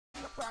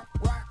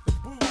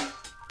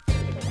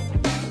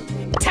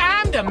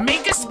time to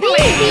make a splash!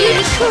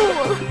 Really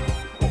cool!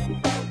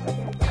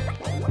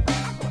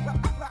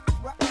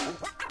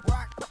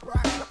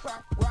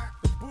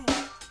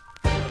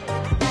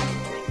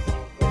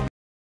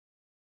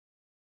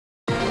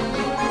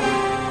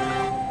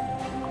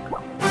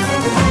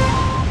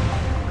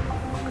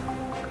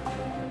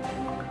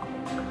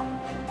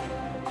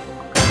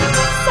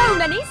 So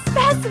many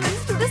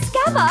specimens to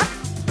discover!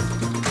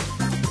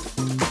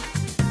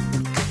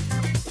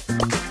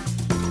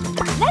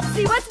 Let's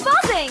see what's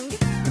buzzing!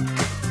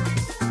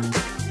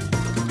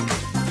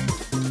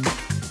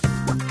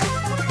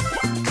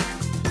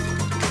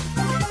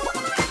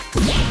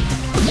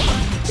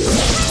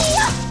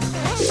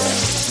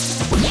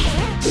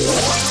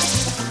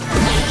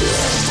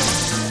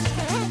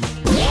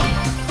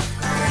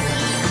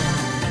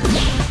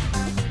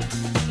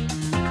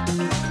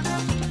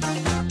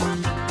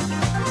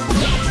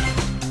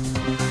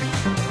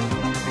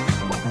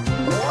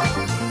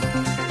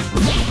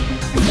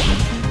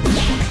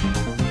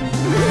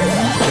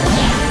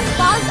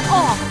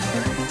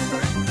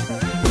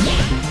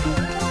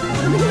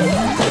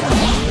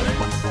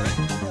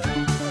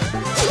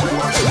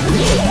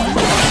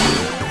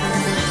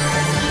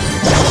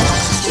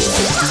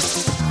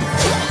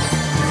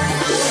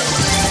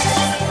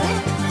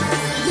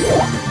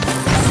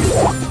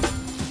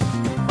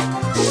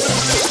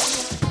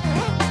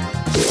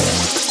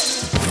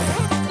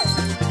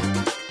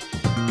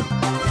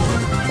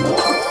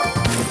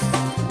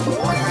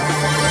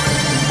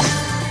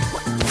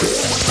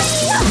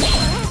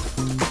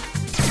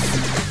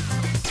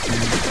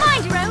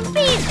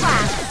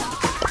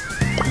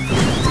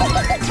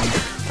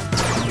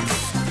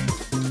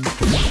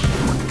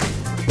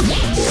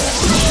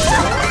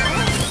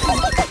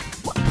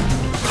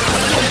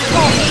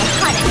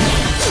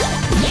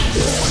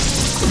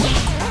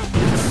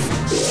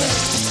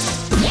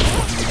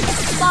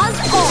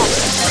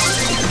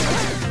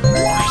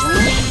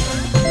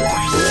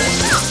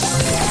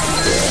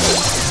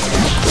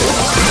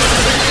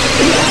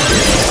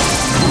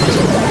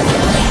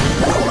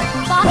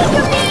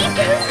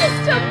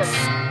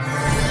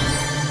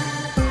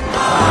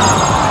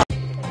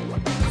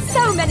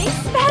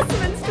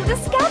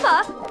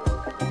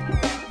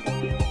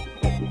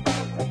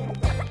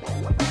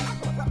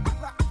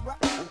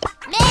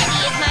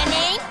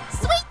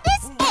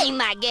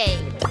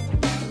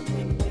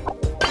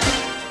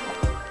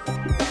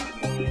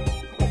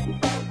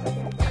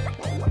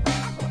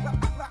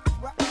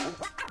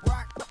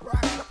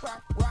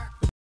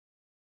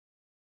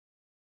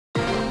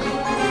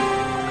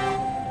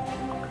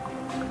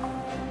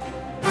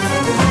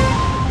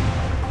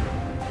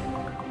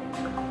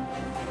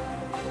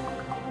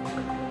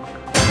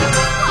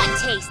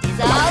 Taste is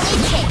all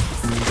it takes.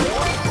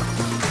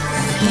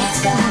 Let's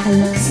go have a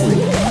look-see.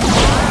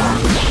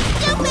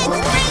 Stupid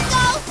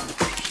sprinkles!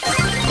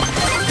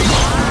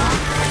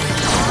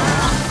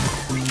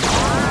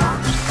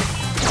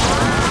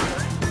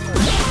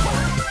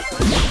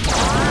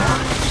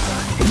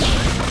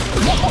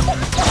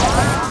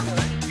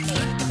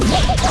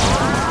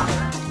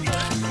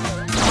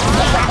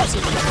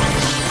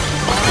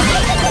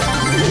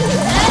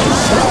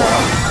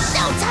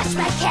 Don't touch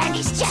my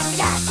candies,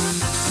 Chestnut!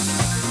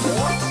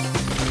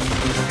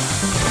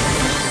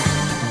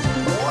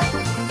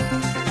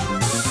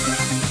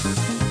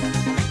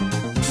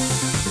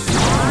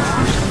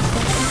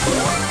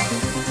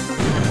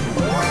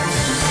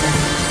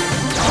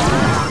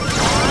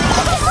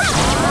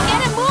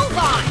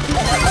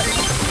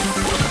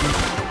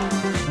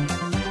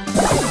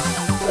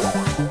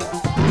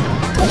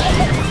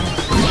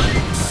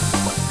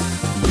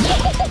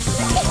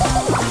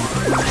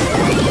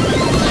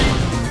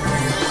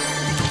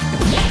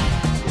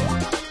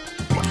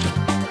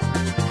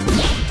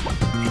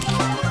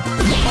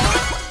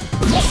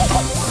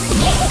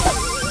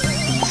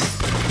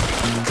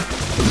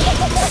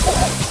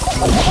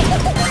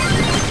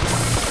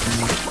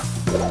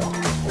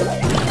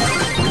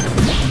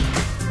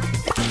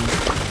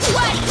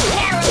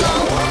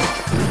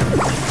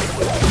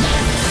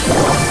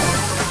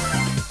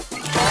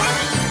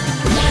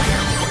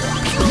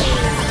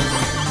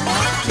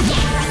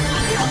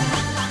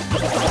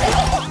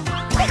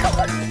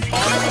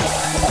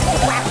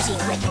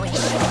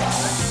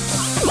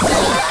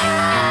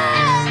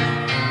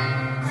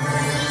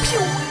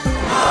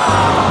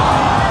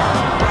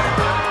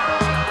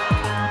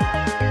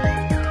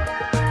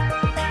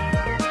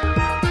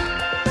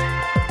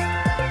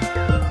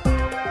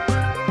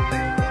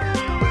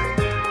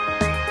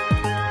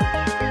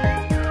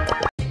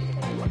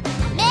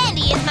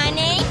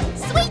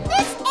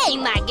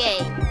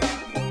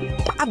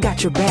 I've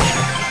got your back.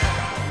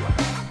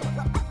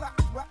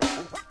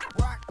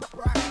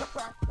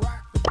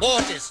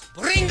 Otis,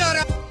 bring her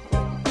up!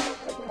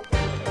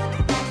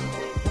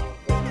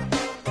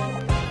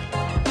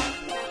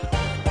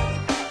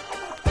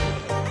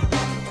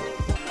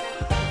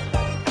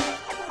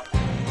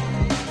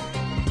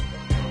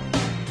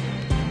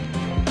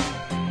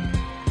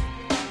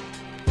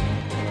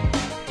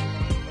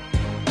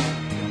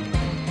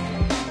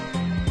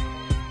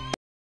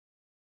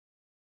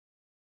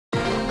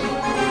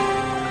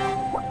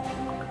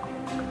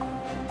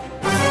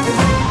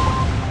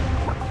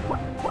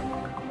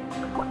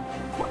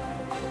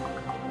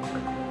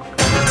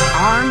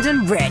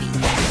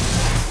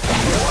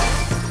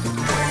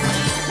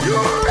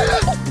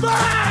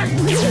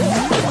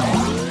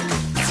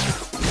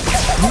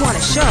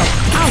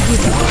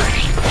 give you one.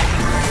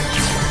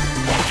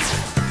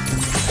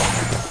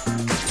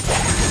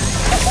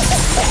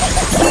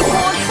 Keep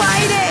on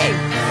fighting!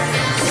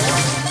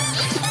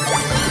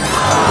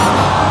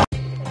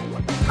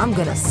 I'm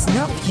gonna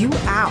snuff you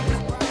out.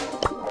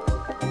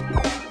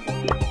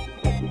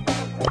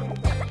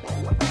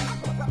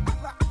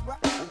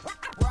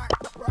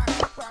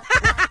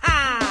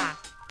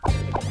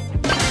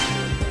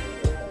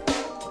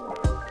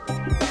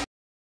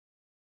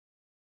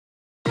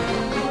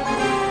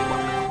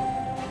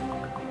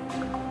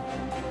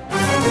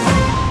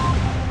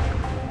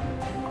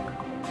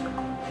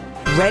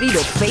 Ready to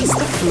face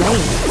the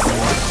flames.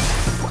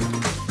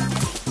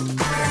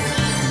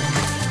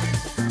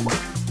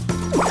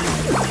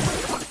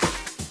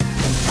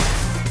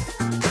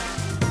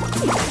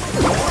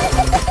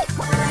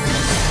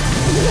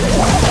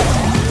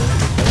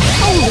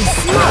 Holy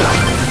smoke!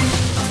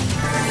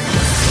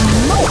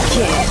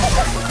 Smoking!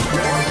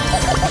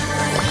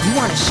 You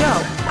want a show?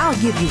 I'll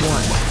give you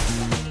one.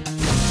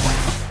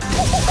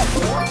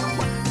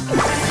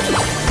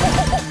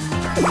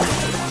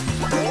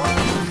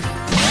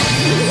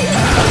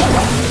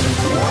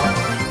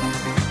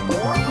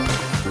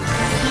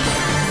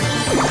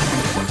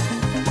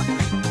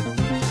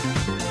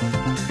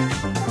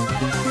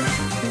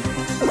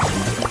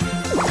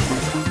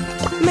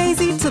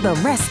 Maisie to the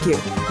rescue.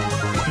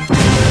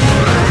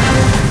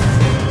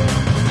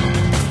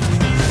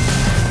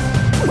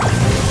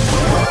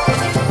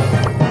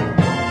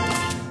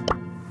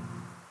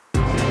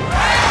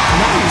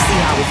 Now you see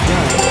how it's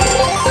done.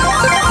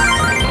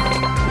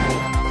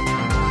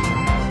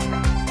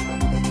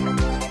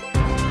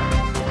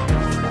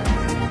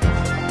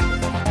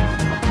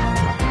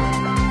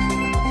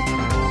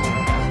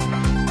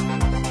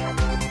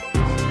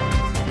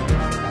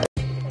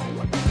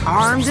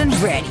 Armed and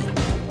ready.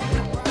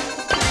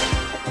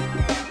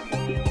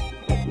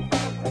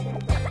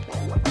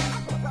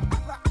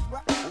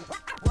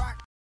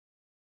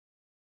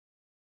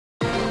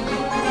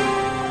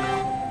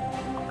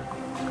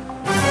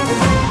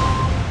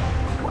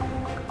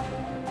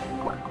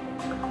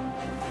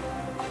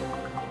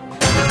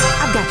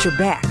 I've got your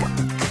back.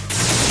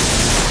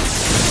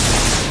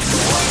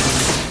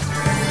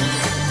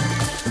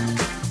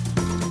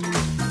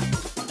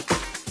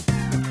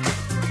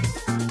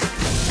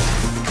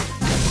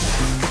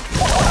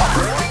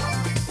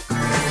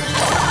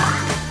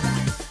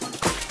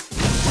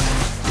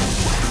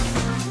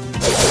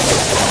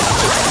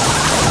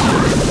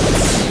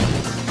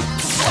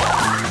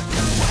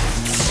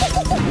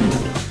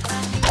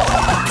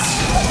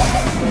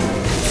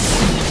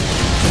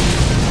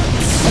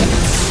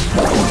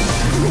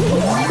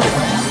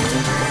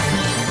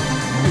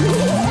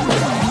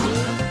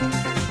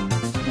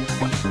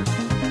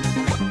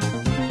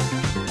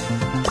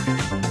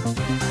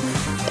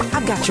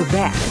 I've got your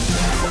back.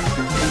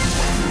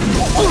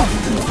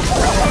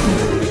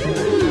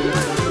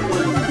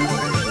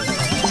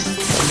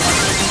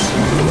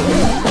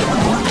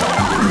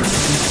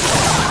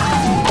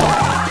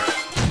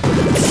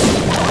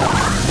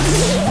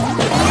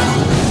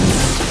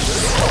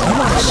 You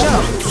want a show?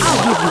 I'll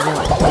give you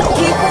one.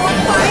 Keep on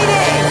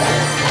fighting!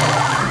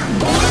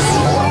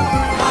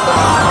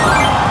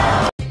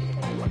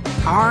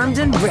 Armed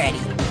and ready.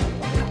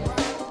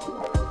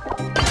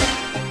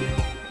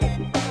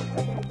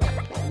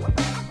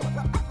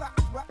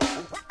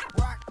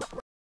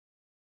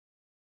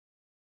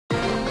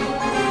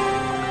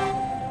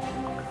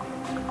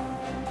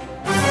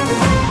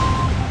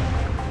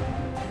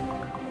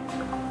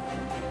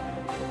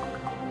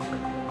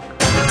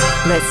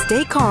 Let's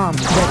stay calm,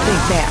 but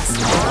think fast.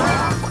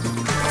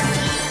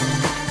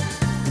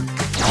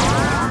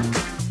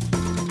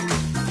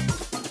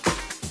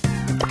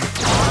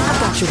 I've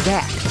got your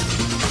back.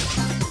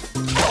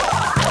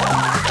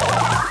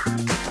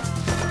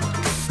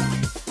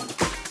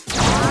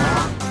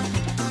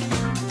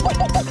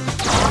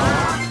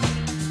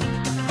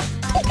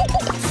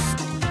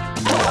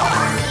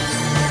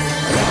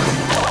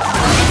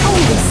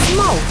 Holy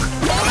smoke!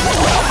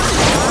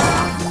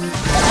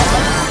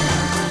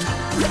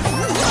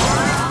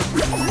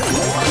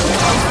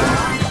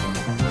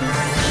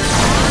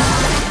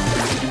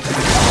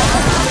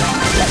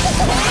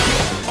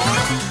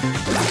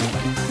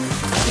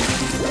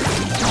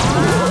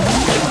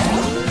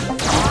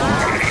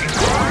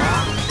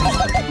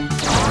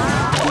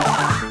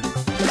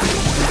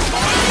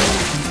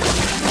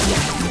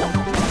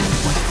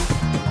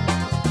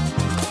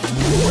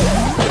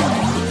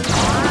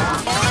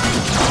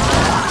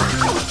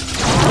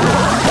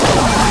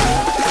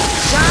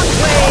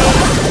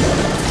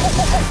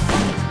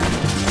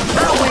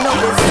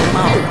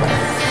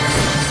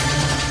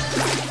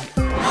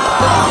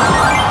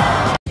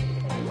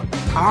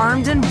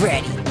 Armed and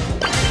ready.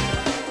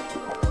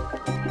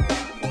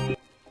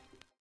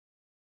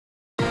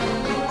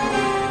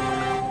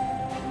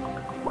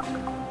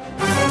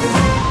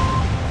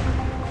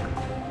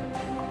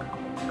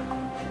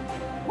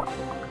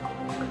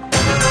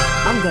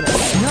 I'm gonna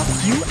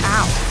snuff you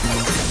out.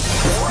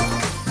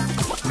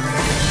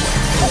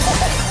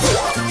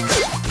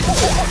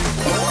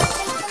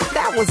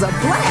 That was a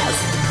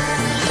blast!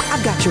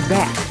 I've got your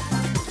back.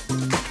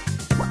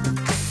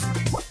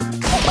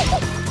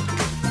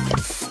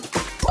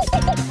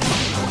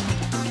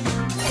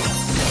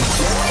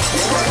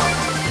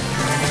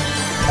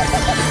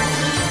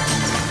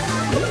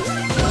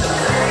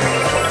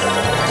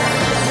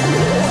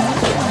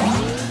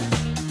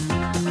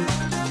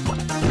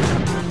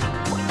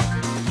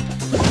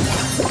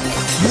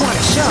 You want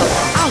a show?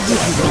 I'll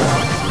give you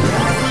one.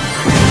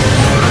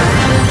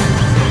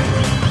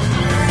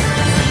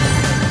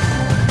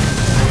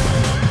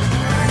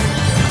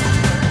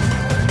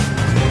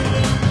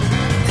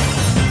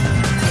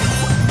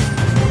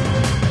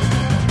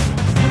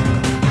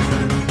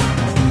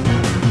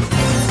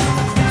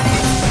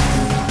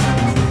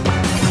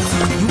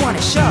 You want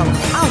a show?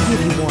 I'll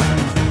give you one.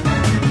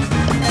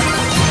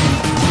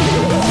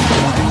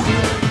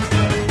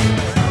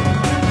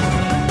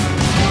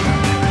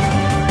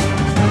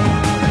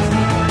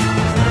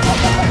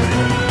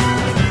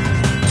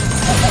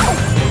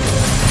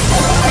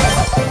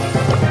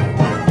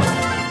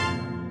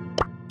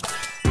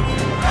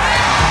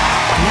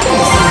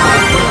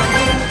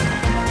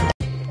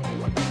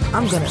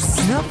 I'm gonna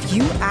snuff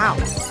you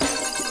out.